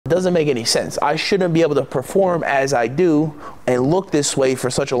doesn't make any sense. I shouldn't be able to perform as I do and look this way for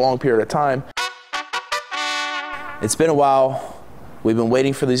such a long period of time. It's been a while. We've been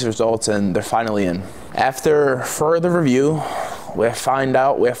waiting for these results and they're finally in. After further review, we have found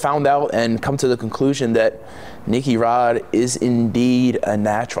out and come to the conclusion that Nicky Rod is indeed a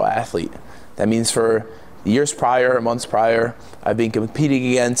natural athlete. That means for years prior, months prior, I've been competing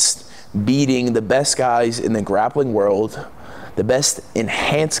against, beating the best guys in the grappling world, the best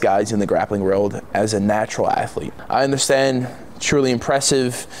enhanced guys in the grappling world as a natural athlete. I understand, truly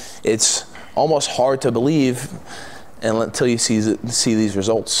impressive. It's almost hard to believe until you see these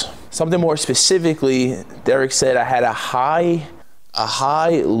results. Something more specifically, Derek said I had a high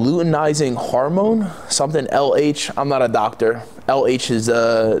luteinizing hormone, something LH. I'm not a doctor. LH is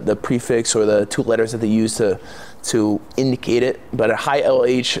the prefix or the two letters that they use to indicate it, but a high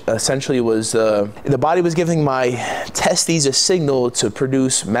LH essentially was the body was giving my testes a signal to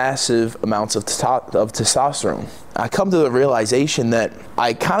produce massive amounts of testosterone. I come to the realization that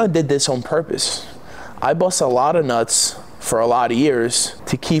I kind of did this on purpose. I bust a lot of nuts for a lot of years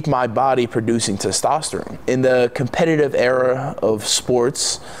to keep my body producing testosterone. In the competitive era of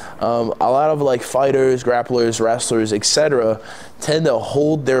sports, a lot of like fighters, grapplers, wrestlers, etc. tend to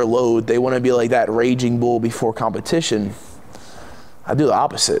hold their load. They want to be like that raging bull before competition. I do the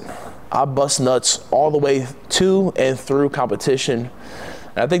opposite. I bust nuts all the way to and through competition.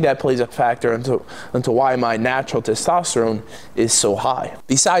 And I think that plays a factor into why my natural testosterone is so high.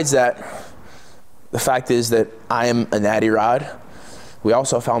 Besides that, the fact is that I am a Natty Rod. We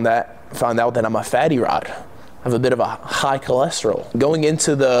also found out that I'm a fatty Rod. I have a bit of a high cholesterol. Going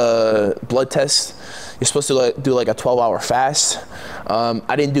into the blood test, you're supposed to do like a 12-hour fast.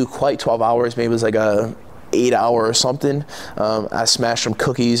 I didn't do quite 12 hours. Maybe it was like a 8-hour or something. I smashed some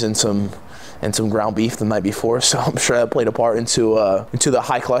cookies and some ground beef the night before, so I'm sure that played a part into the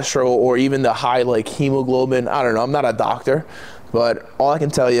high cholesterol or even the high like hemoglobin. I don't know. I'm not a doctor, but all I can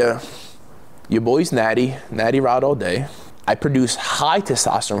tell you, your boy's Natty Rod all day. I produce high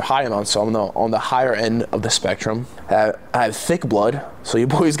testosterone, high amounts, so I'm on the higher end of the spectrum. I have thick blood, so your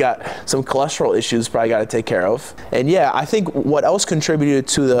boy's got some cholesterol issues probably got to take care of. And yeah, I think what else contributed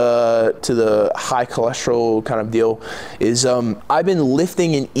to the high cholesterol kind of deal is I've been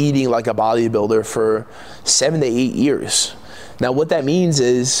lifting and eating like a bodybuilder for 7 to 8 years. Now what that means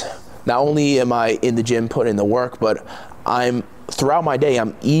is not only am I in the gym putting in the work, but throughout my day,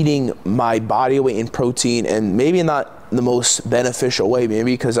 I'm eating my body weight in protein, and maybe not the most beneficial way,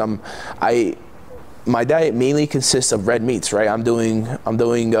 maybe because my diet mainly consists of red meats, right? I'm doing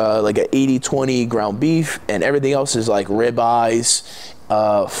like a 80-20 ground beef, and everything else is like ribeyes,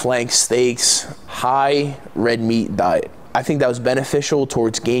 flank steaks, high red meat diet. I think that was beneficial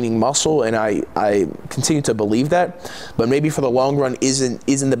towards gaining muscle, and I continue to believe that. But maybe for the long run, isn't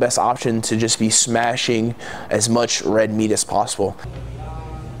the best option to just be smashing as much red meat as possible.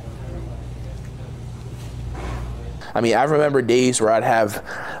 I mean, I remember days where I'd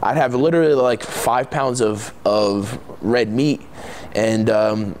have literally like 5 pounds of red meat, and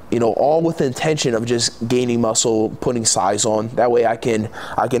you know, all with the intention of just gaining muscle, putting size on. That way I can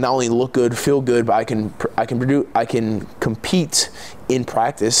not only look good, feel good, but I can compete in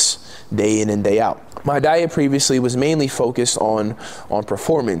practice day in and day out. My diet previously was mainly focused on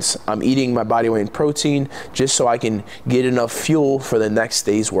performance. I'm eating my body weight in protein just so I can get enough fuel for the next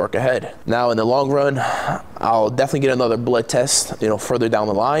day's work ahead. Now in the long run, I'll definitely get another blood test, you know, further down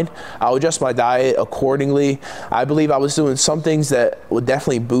the line. I'll adjust my diet accordingly. I believe I was doing some things that would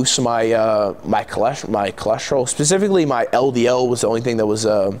definitely boost my cholesterol. Specifically, my LDL was the only thing that was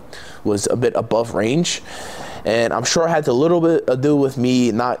a bit above range. And I'm sure it had a little bit to do with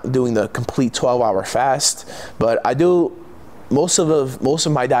me not doing the complete 12-hour fast, but I do most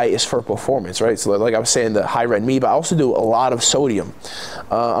of my diet is for performance, right? So like I was saying, the high red meat, but I also do a lot of sodium.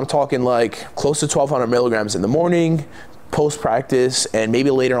 I'm talking like close to 1,200 milligrams in the morning, post-practice, and maybe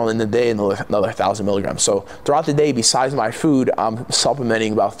later on in the day another 1,000 milligrams. So throughout the day, besides my food, I'm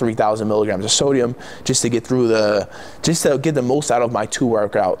supplementing about 3,000 milligrams of sodium just to get through just to get the most out of my 2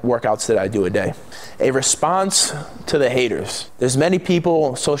 workouts that I do a day. A response to the haters. There's many people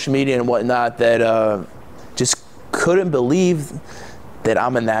on social media and whatnot that just couldn't believe that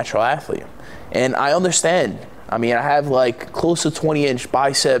I'm a natural athlete. And I understand. I mean, I have like close to 20-inch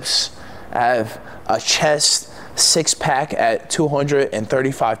biceps. I have a chest 6-pack at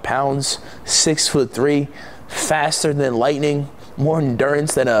 235 pounds, 6'3", faster than lightning, more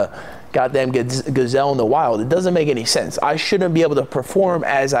endurance than a goddamn gazelle in the wild. It doesn't make any sense. I shouldn't be able to perform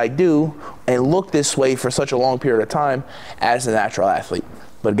as I do and look this way for such a long period of time as a natural athlete.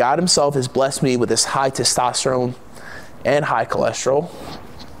 But God himself has blessed me with this high testosterone and high cholesterol.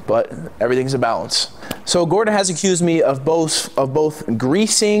 but everything's a balance. So Gordon has accused me of both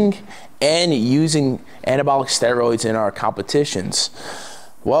greasing and using anabolic steroids in our competitions.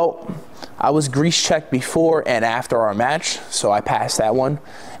 Well, I was grease checked before and after our match, so I passed that one.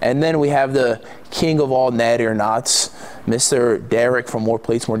 And then we have the king of all natty or knots, Mr. Derek from More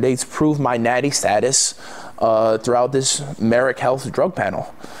Plates, More Dates, proved my natty status throughout this Merrick Health drug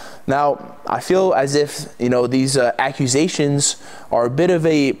panel. Now, I feel as if, you know, these accusations are a bit of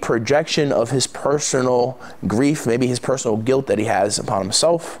a projection of his personal grief, maybe his personal guilt that he has upon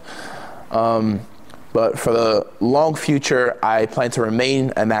himself. But for the long future, I plan to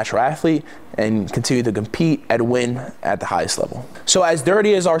remain a natural athlete and continue to compete and win at the highest level. So as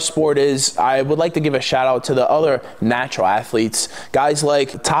dirty as our sport is, I would like to give a shout out to the other natural athletes, guys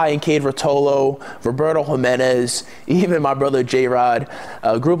like Ty and Cade Rotolo, Roberto Jimenez, even my brother J-Rod,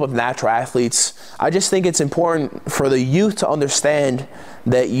 a group of natural athletes. I just think it's important for the youth to understand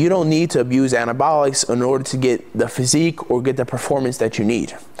that you don't need to abuse anabolics in order to get the physique or get the performance that you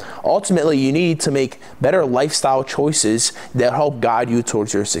need. Ultimately, you need to make better lifestyle choices that help guide you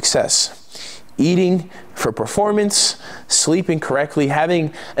towards your success. Eating for performance, sleeping correctly,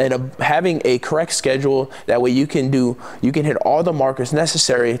 having a correct schedule. That way you can hit all the markers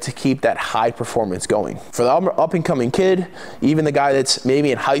necessary to keep that high performance going. For the up and coming kid, even the guy that's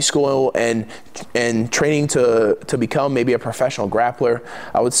maybe in high school and training to become maybe a professional grappler,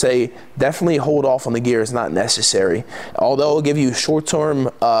 I would say definitely hold off on the gear. Is not necessary. Although it'll give you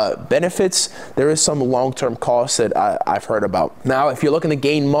short-term benefits, there is some long-term costs that I've heard about. Now, if you're looking to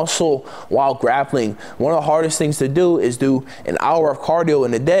gain muscle while grappling, one of the hardest things to do is do an hour of cardio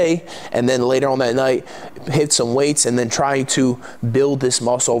in a day, and then later on that night hit some weights and then trying to build this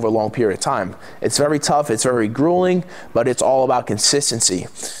muscle over a long period of time. It's very tough, it's very grueling, but it's all about consistency.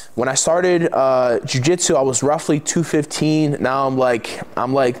 When I started jiu-jitsu, I was roughly 215. Now I'm like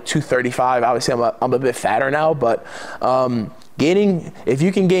 235. Obviously I'm a bit fatter now, but if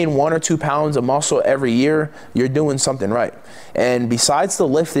you can gain 1 or 2 pounds of muscle every year, you're doing something right. And besides the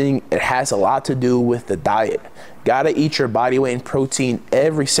lifting, it has a lot to do with the diet. Gotta eat your body weight in protein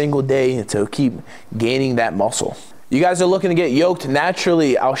every single day to keep gaining that muscle. You guys are looking to get yoked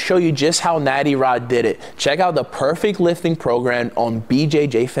naturally. I'll show you just how Nicky Rod did it. Check out the perfect lifting program on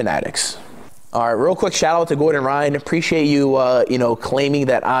BJJ Fanatics. All right, real quick shout out to Gordon Ryan. Appreciate you, claiming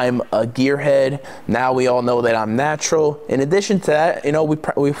that I'm a gearhead. Now we all know that I'm natural. In addition to that,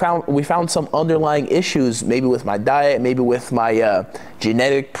 we found some underlying issues, maybe with my diet, maybe with my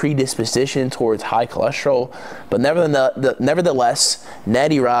genetic predisposition towards high cholesterol. But nevertheless,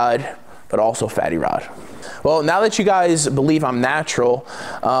 Natty Rod, but also Fatty Rod. Well, now that you guys believe I'm natural,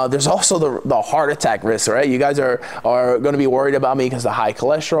 there's also the heart attack risk, right? You guys are going to be worried about me because of high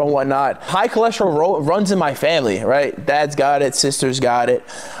cholesterol and whatnot. High cholesterol runs in my family, right? Dad's got it, sister's got it.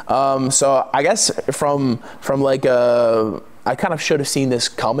 So I guess from like I kind of should have seen this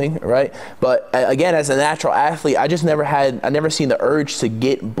coming, right? But again, as a natural athlete, I never seen the urge to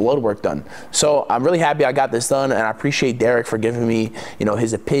get blood work done. So I'm really happy I got this done, and I appreciate Derek for giving me,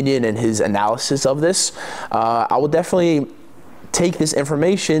 his opinion and his analysis of this. I will definitely take this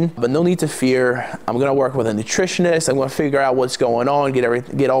information, but no need to fear. I'm gonna work with a nutritionist. I'm gonna figure out what's going on,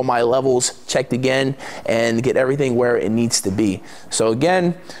 get all my levels checked again, and get everything where it needs to be. So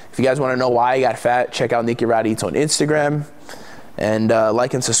again, if you guys wanna know why I got fat, check out Nicky Rod Eats on Instagram, and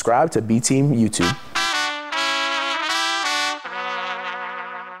like and subscribe to B-Team YouTube.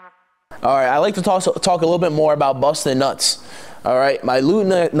 All right, I like to talk a little bit more about busting nuts. All right, my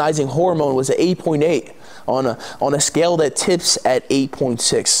luteinizing hormone was at 8.8 on a scale that tips at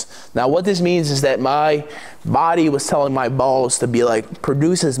 8.6. Now, what this means is that my body was telling my balls to be like,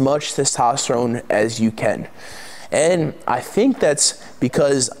 produce as much testosterone as you can. And I think that's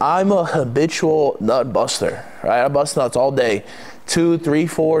because I'm a habitual nut buster, right? I bust nuts all day. 2, 3,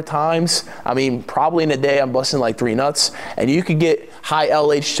 4 times. I mean, probably in a day I'm busting like 3 nuts, and you could get high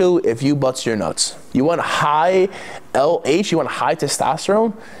LH too if you bust your nuts. You want high LH, you want high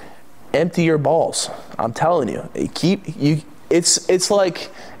testosterone, empty your balls. I'm telling you, it's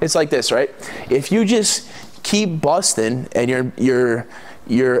like this, right? If you just keep busting and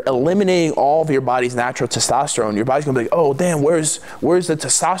you're eliminating all of your body's natural testosterone, your body's gonna be like, oh damn, where's the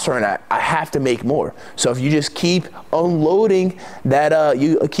testosterone at? I have to make more. So if you just keep unloading that,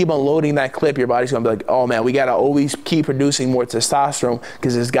 clip, your body's gonna be like, oh man, we gotta always keep producing more testosterone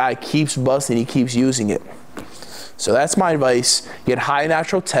because this guy keeps busting, he keeps using it. So that's my advice. Get high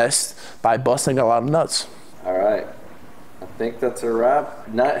natural test by busting a lot of nuts. All right, I think that's a wrap.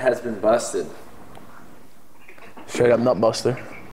 Nut has been busted. Straight up nut buster.